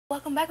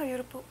Welcome back, my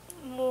beautiful.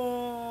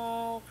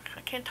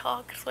 I can't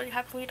talk. It's what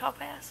happens when you talk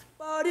fast.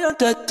 Welcome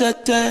back,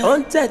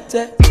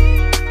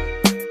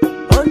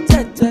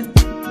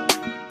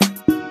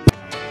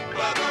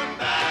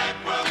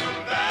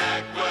 welcome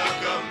back,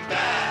 welcome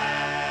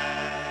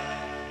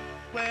back.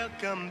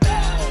 Welcome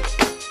back.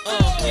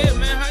 Yeah,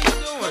 man, how you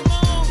doing?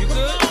 You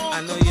good?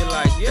 I know you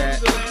like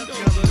that.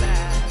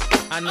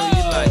 I know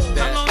you like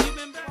that. How long you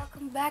been back?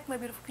 Welcome back, my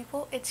beautiful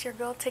people. It's your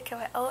girl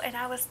Tekevwe, and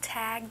I was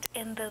tagged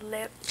in the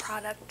lip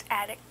product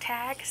addict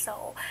tag.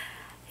 So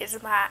here's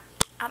I'm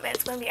going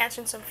to be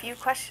answering some few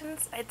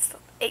questions. It's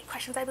 8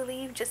 questions, I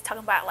believe, just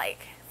talking about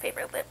like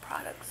favorite lip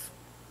products.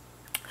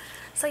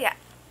 So yeah,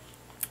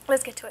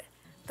 let's get to it.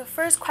 The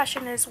first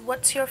question is,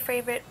 what's your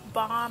favorite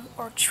balm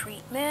or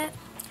treatment?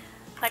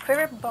 Like,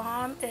 favorite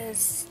balm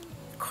is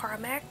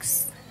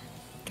Carmex.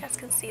 You guys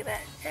can see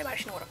that. Everybody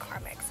should know what a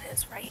Carmex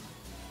is, right?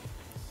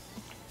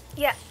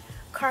 Yeah,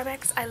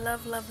 Carmex. I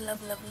love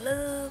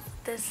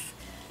this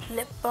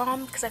lip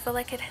balm because I feel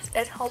like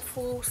it's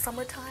helpful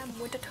summertime,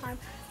 wintertime,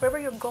 wherever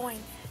you're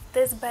going.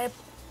 This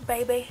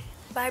baby,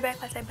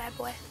 I say bad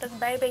boy, this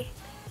baby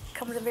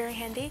comes in very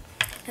handy.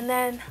 And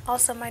then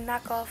also my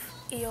knockoff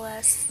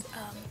EOS,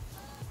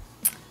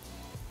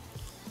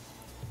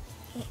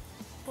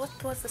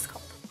 what's this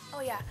called?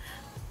 Oh yeah,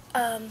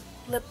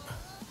 lip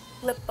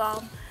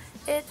balm.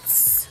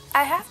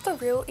 I have the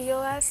real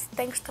EOS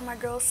thanks to my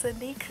girl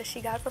Cindy, because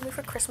she got it for me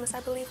for Christmas, I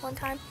believe, one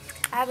time.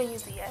 I haven't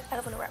used it yet. I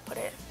don't know where I put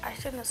it. I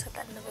shouldn't have said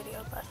that in the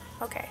video, but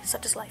okay,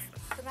 such is life.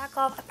 The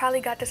knockoff, I probably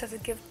got this as a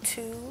gift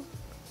too.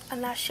 I'm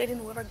not shading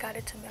whoever got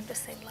it to me. I'm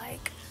just saying,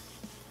 like,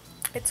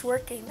 it's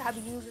working. I've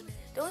been using it.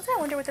 The only thing I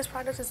wonder with this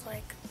product is,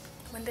 like,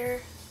 when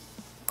they're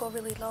go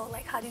really low,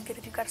 like, how do you get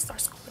it? You gotta start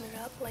scooping it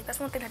up. Like, that's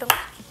one thing I don't like.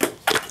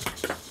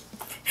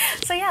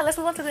 So yeah, let's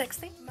move on to the next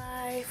thing.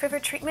 My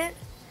favorite treatment,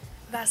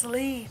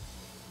 Vaseline.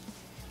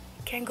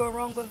 Can't go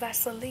wrong with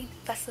Vaseline.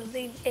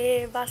 Vaseline,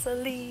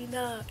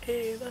 Vaselina,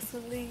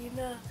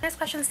 Vaselina. Next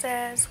question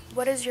says,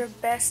 what is your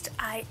best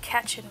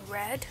eye-catching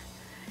red?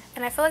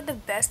 And I feel like the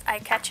best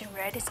eye-catching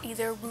red is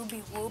either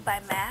Ruby Woo by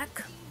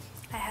MAC.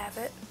 I have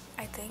it,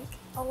 I think.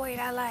 Oh wait,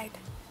 I lied.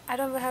 I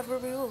don't even have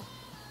Ruby Woo.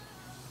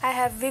 I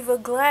have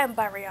Vivaglam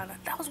by Rihanna.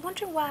 I was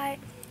wondering why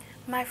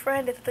my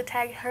friend at the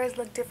tag, hers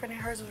looked different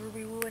and hers was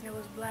Ruby Woo and it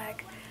was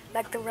black,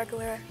 like the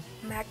regular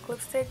MAC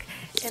lipstick,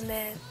 and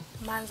then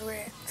mine's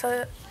red.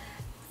 So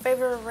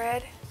favorite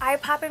red, eye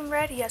popping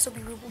red, yes, it'll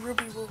be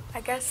Ruby Woo.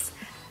 I guess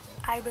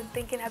I've been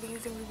thinking I've been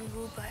using Ruby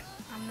Woo, but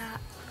I'm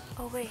not.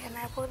 Oh wait, and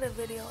I uploaded a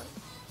video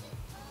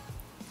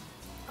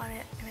on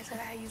it and it said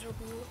I used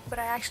Ruby Woo, but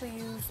I actually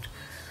used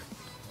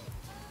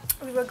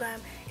Vivaglam.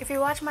 If you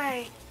watch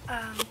my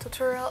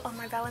tutorial on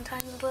my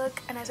Valentine's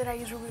look and I said I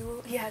use Ruby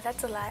Woo, yeah,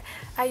 that's a lie.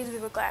 I use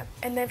Vivaglam.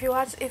 And then if you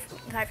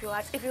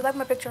like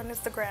my picture on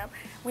Instagram,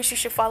 which you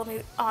should follow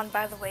me on,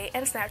 by the way,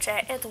 and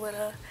Snapchat and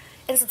Twitter,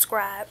 and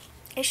subscribe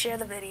and share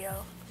the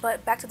video.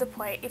 But back to the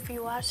point, if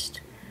you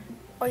watched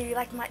or you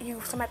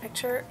saw my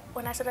picture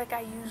when I said like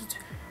I used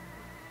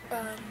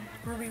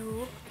Ruby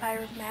Woo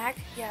by MAC,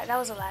 yeah, that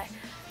was a lie.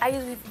 I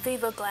used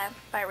Vivaglam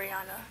by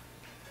Rihanna.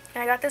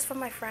 And I got this from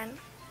my friend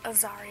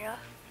Azaria,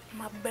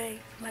 my bae,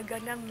 my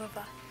Ghanaian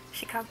lover.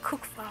 She can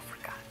cook for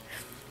Africa.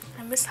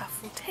 I miss her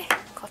food. Hey,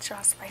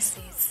 cultural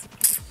spices.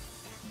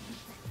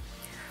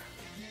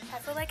 I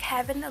feel like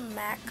having a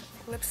MAC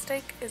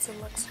lipstick is a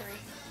luxury.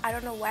 I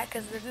don't know why,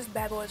 because these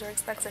bad boys are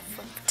expensive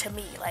to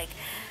me. Like,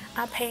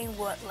 I'm paying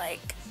what,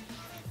 like,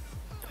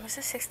 is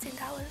it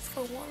 $16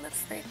 for one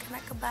lipstick? And I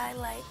could buy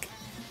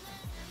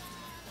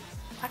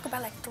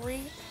like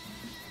 3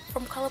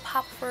 from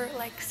Colourpop for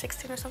like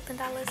 $16 or something.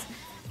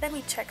 Let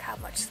me check how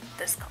much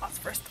this costs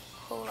first.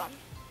 Hold on.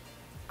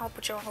 I'll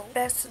put you on hold.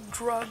 Best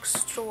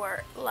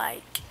drugstore.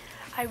 Like,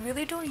 I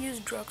really don't use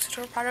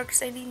drugstore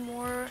products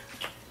anymore.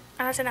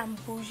 I'm not saying I'm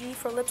bougie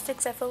for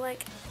lipsticks. I feel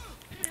like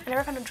I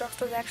never found a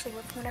drugstore that actually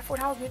worked for me.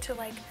 When I was new to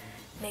like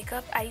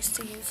makeup, I used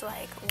to use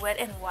like Wet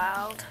n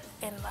Wild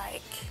and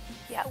like,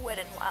 yeah, Wet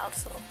n Wild.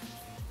 So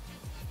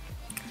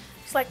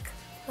it's like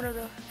one of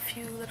the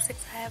few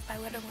lipsticks I have by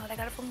Wet n Wild. I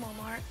got it from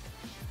Walmart.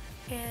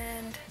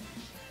 And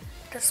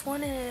this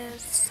one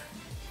is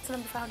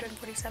number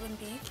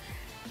 547B.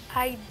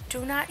 I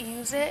do not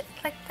use it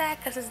like that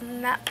because it's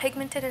not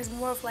pigmented. It's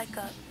more of like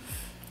a,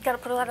 you gotta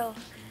put a lot of,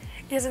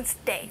 it doesn't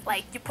stay.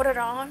 Like, you put it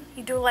on,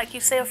 you do like, you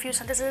say a few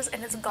sentences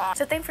and it's gone.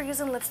 It's a thing for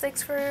using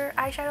lipsticks for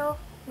eyeshadow,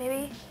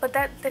 maybe, but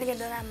then again,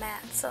 they're not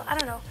matte. So I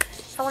don't know.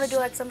 If I want to do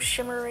like some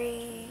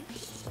shimmery,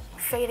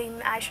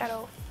 fading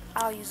eyeshadow,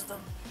 I'll use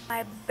them.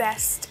 My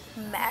best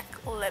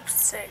MAC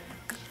lipstick.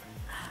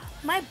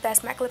 My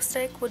best MAC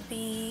lipstick would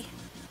be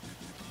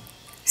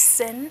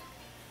Sin,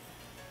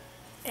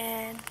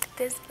 and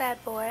this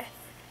bad boy,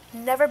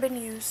 never been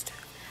used.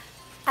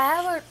 I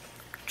have a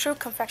true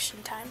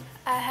confession time.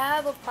 I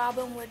have a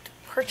problem with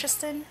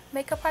purchasing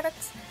makeup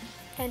products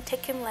and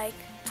taking like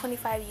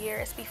 25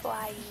 years before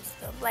I use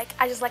them. Like,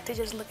 I just like to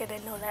just look at it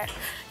and know that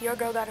your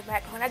girl got a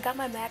MAC. When I got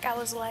my MAC, I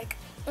was like,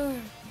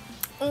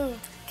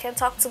 Can't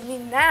talk to me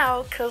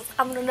now because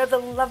I'm on another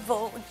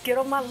level. Get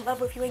on my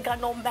level if you ain't got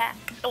no Mac.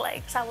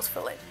 Like, that's how I was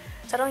feeling.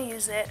 So I don't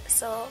use it.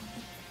 So,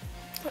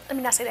 let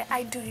me not say that.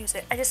 I do use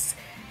it.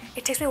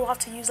 It takes me a while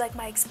to use like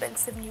my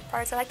expensive new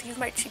products. I like to use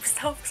my cheap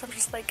stuff because I'm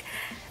just like,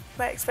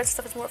 my expensive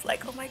stuff is more of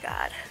like, oh my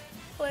god.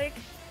 Like,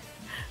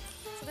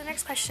 so the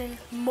next question,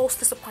 most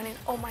disappointing.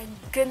 Oh my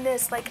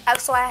goodness. Like,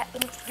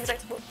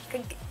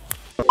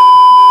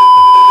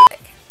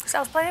 so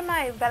I was playing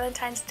my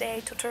Valentine's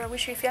Day tutorial,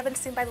 which if you haven't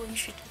seen, by the way, you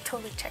should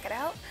totally check it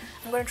out.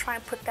 I'm going to try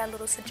and put that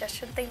little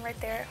suggestion thing right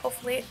there.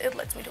 Hopefully it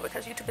lets me do it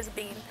because YouTube is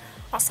being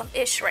on some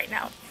ish right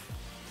now.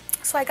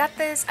 So I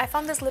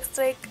found this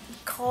lipstick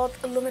called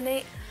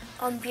Illuminate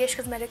on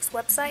BHCosmetics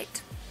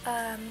website.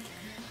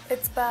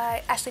 It's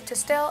by Ashley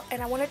Tisdale,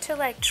 and I wanted to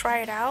like try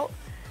it out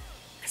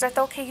because I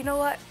thought, okay, you know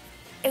what?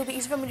 It would be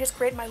easy for me to just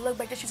create my look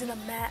by just using a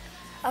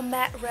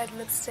matte red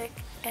lipstick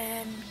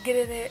and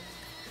getting it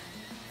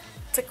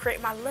to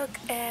create my look.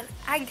 And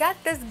I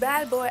got this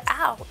bad boy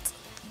out.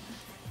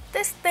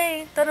 This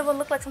thing doesn't even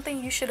look like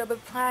something you should have been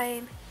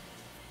applying.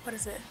 What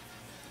is it?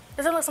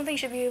 Doesn't look like something you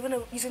should be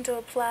even using to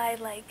apply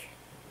like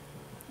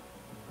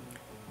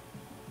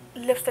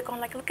lipstick on.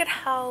 Like, look at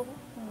how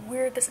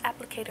weird this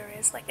applicator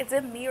is. Like, is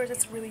it me or is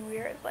this really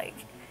weird?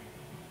 Like,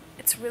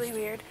 it's really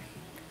weird.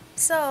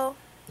 So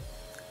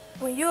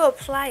when you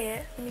apply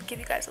it, let me give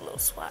you guys a little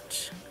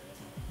swatch.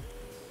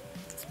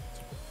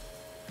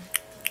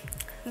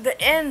 The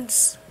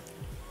ends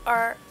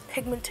are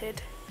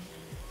pigmented,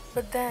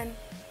 but then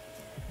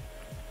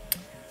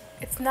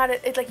it's not,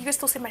 it's like you can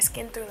still see my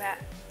skin through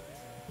that,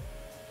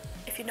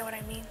 if you know what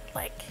I mean.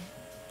 Like,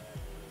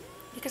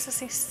 you can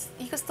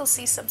still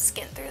see some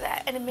skin through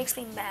that, and it makes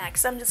me mad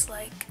because I'm just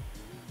like,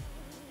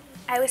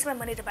 I wasted my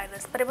money to buy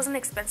this, but it wasn't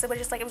expensive, but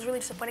just like, it was really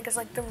disappointing because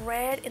like the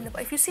red in the,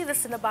 if you see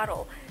this in the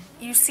bottle,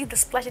 you see the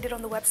splash I did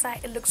on the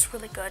website, it looks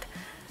really good.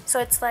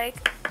 So it's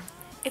like,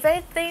 if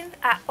anything,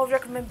 I would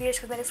recommend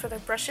BHCosmetics for their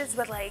brushes,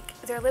 but like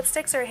their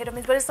lipsticks are hit or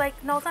miss. But it's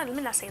like, no, it's not, let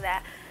me not say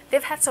that.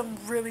 They've had some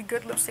really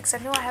good lipsticks.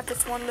 I know I have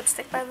this one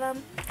lipstick by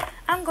them.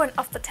 I'm going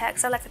off the tag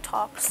because I like to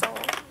talk, so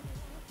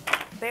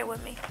bear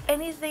with me.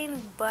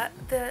 Anything but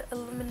the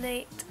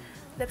Illuminate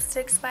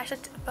lipsticks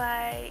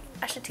by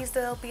Ashley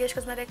Tisdale,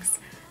 BHCosmetics,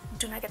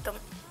 do not get them.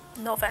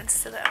 No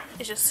offense to them.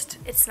 It's just,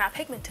 it's not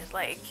pigmented.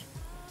 Like,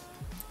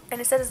 and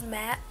it says it's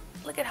matte.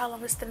 Look at how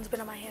long this thing's been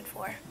on my hand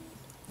for.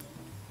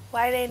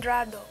 Why it ain't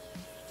dry though?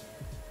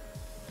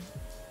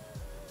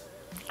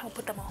 I'll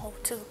put them on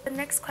hold too. The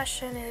next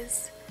question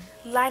is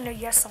liner,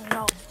 yes or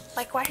no?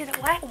 Like, why is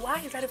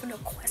that even a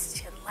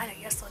question? Liner,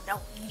 yes or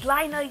no?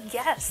 Liner,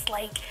 yes.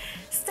 Like,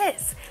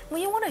 sis,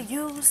 when you want to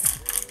use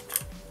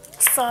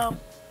some,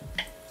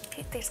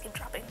 things keep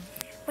dropping.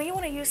 When you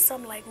want to use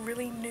some like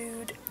really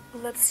nude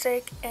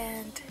lipstick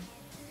and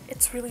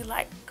it's really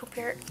light,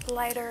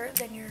 lighter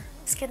than your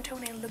skin tone,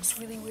 and it looks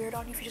really weird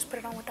on you if you just put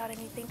it on without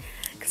anything.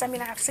 Because I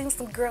mean, I've seen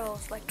some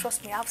girls, like,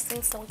 trust me, I've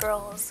seen some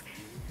girls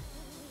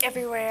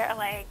everywhere,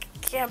 like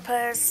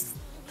campus.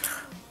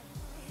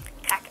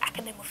 I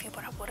can name a few,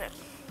 but I wouldn't.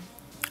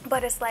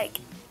 But it's like,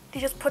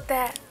 they just put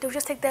that, they'll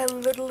just take that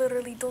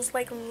literally those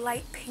like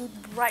light pink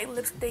bright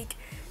lipstick,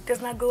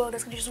 does not go out,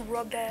 that's gonna just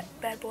rub that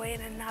bad boy in,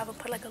 and now I would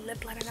put like a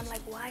lip liner, and I'm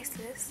like, why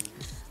sis?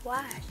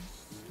 Why?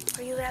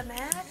 Are you that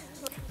mad?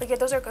 But yeah,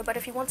 those are good. But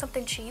if you want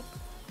something cheap,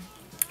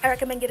 I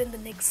recommend getting the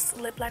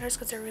NYX lip liners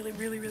because they're really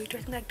cheap. I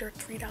think like they're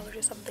 $3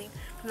 or something,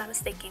 if I'm not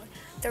mistaken.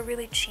 They're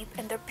really cheap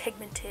and they're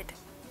pigmented.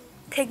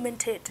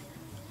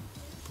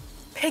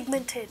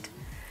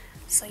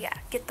 So yeah,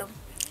 get them.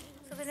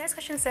 So the next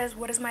question says,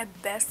 what is my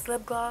best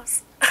lip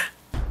gloss?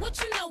 What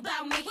you know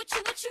about me? What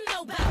you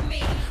know about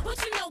me?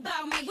 What you know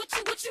about me?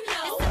 What you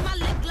know? It's my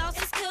lip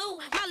gloss is cool.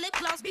 My lip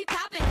gloss be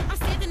popping. I'm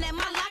standing at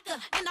my locker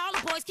and all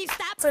the boys keep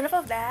stopping. So enough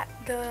of that.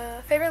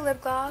 The favorite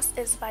lip gloss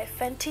is by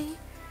Fenty.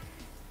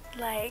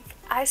 Like,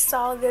 I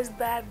saw this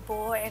bad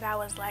boy and I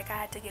was like, I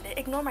had to get it.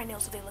 Ignore my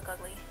nails if they look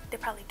ugly. They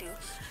probably do.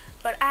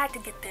 But I had to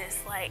get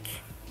this. Like,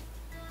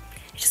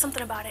 it's just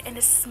something about it, and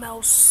it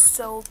smells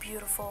so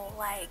beautiful.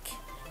 Like,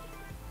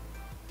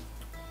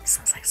 it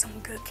smells like some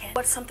good candy.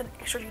 What's something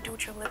extra you do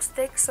with your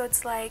lipstick? So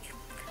it's like,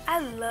 I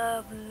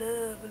love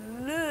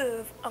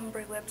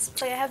ombre lips.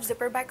 So I have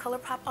Zipper by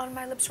Colourpop on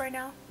my lips right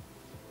now.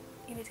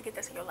 You need to get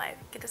this in your life.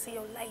 Get this in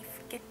your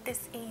life. Get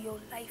this in your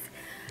life.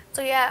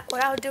 So yeah,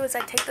 what I'll do is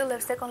I take the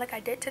lipstick on like I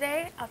did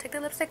today. I'll take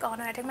the lipstick on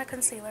and I take my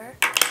concealer.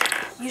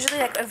 Usually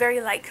like a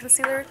very light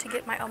concealer to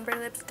get my ombre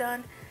lips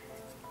done.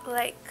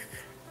 Like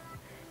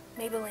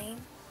Maybelline.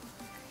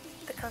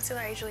 The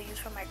concealer I usually use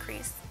for my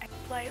crease. I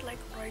apply it like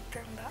right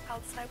there on the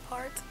outside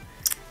part.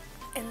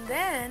 And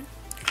then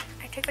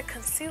I take the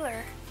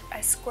concealer,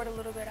 I squirt a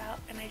little bit out,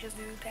 and I just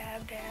do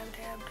dab,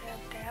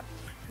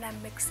 and I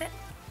mix it.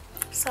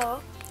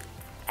 So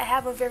I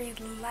have a very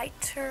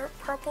lighter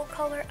purple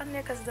color on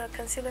there because the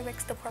concealer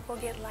makes the purple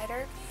get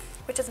lighter,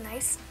 which is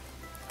nice.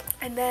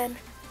 And then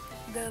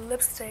the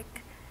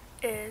lipstick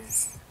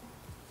is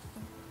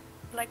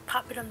like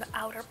popping on the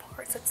outer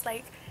part, so it's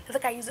like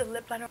I use a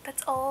lip liner.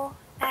 That's all.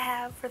 I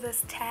have for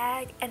this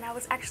tag, and I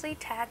was actually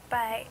tagged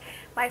by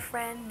my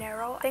friend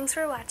Nero. Thanks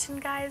for watching,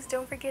 guys.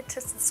 Don't forget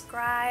to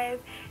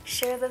subscribe,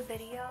 share the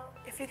video.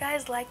 If you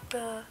guys like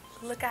the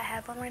look I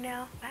have on right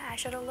now, my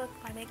eyeshadow look,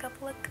 my makeup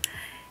look,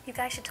 you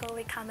guys should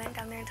totally comment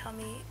down there and tell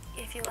me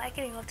if you like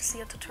it and you love to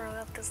see a tutorial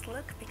of this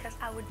look, because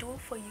I would do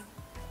it for you.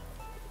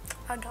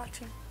 I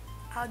got you.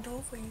 I'll do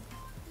it for you.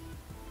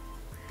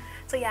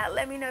 So yeah,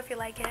 let me know if you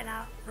like it and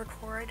I'll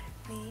record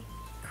me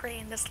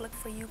creating this look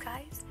for you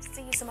guys.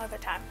 See you some other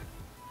time.